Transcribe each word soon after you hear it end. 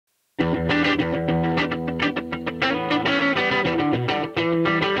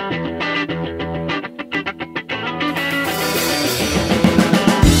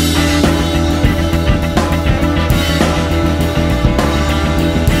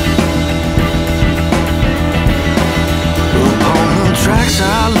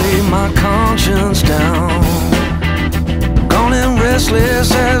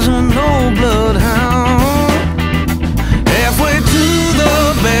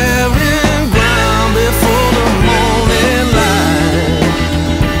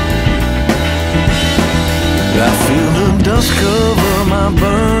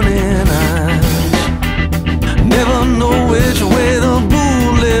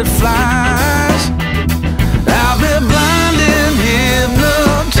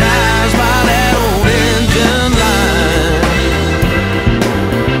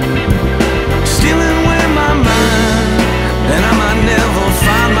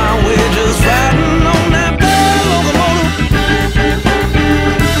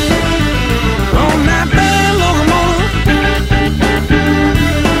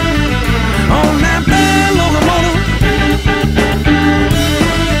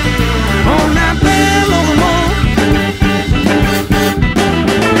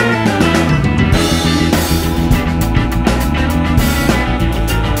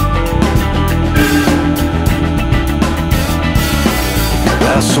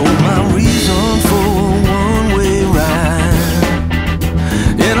I sold my reason for a one-way ride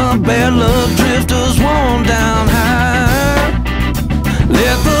in a bad luck drifter's worn down high.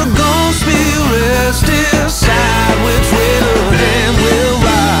 Let the ghost spirit decide which way the hand will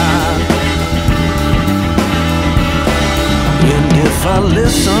ride. And if I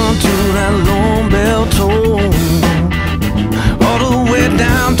listen to that lone bell toll all the way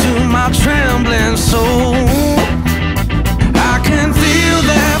down to my trembling soul, I can feel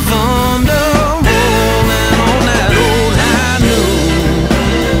that thunder rolling on that old high noon.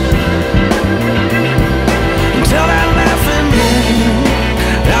 Tell that laughing moon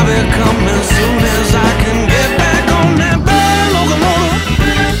I'll be coming soon as I can get back on that bad locomotive.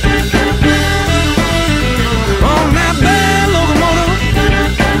 On that bad locomotive.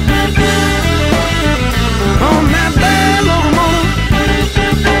 On that bad locomotive.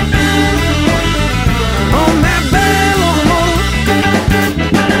 On that bad locomotive.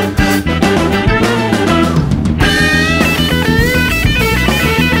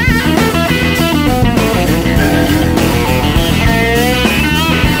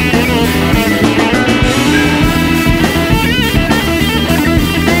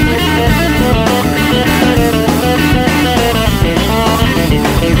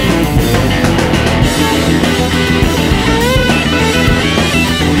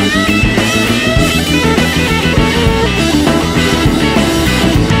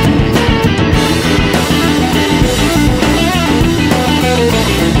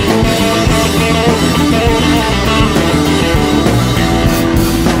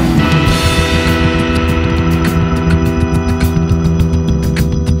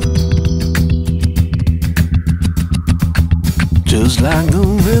 Just like the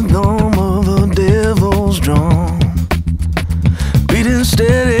rhythm of the devil's drum, beating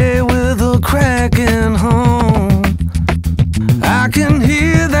steady with a cracking hum. I can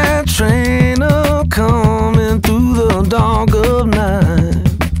hear that train a-coming through the dark of night.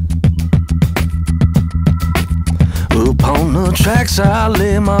 Upon the tracks I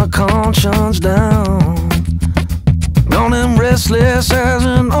lay my conscience down, gone and restless as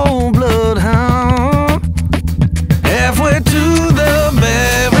an old bloodhound.